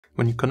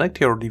When you connect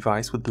your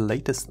device with the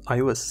latest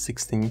iOS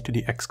 16 to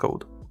the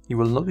Xcode, you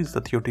will notice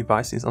that your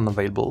device is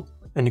unavailable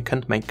and you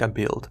can't make a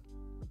build.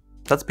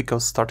 That's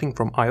because starting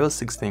from iOS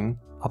 16,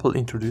 Apple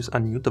introduced a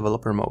new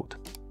developer mode.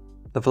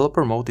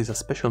 Developer mode is a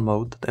special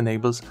mode that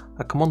enables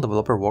a common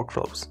developer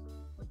workflows.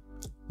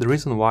 The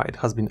reason why it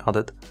has been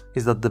added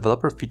is that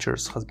developer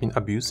features has been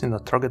abused in the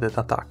targeted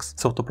attacks,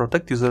 so to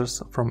protect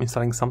users from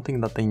installing something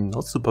that they're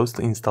not supposed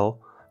to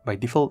install, by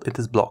default it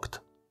is blocked.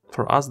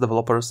 For us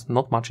developers,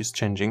 not much is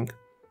changing.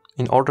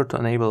 In order to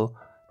enable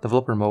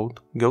developer mode,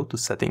 go to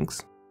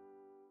Settings,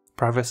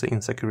 Privacy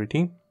and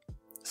Security,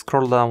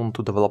 scroll down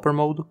to Developer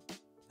Mode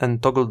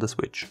and toggle the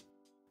switch.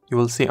 You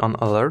will see an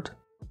alert,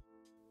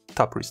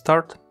 tap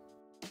Restart.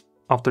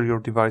 After your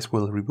device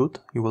will reboot,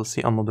 you will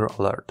see another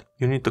alert.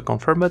 You need to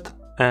confirm it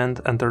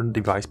and enter the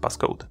device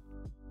passcode.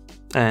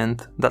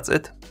 And that's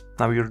it.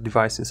 Now your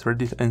device is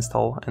ready to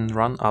install and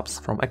run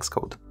apps from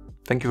Xcode.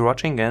 Thank you for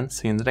watching and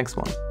see you in the next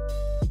one.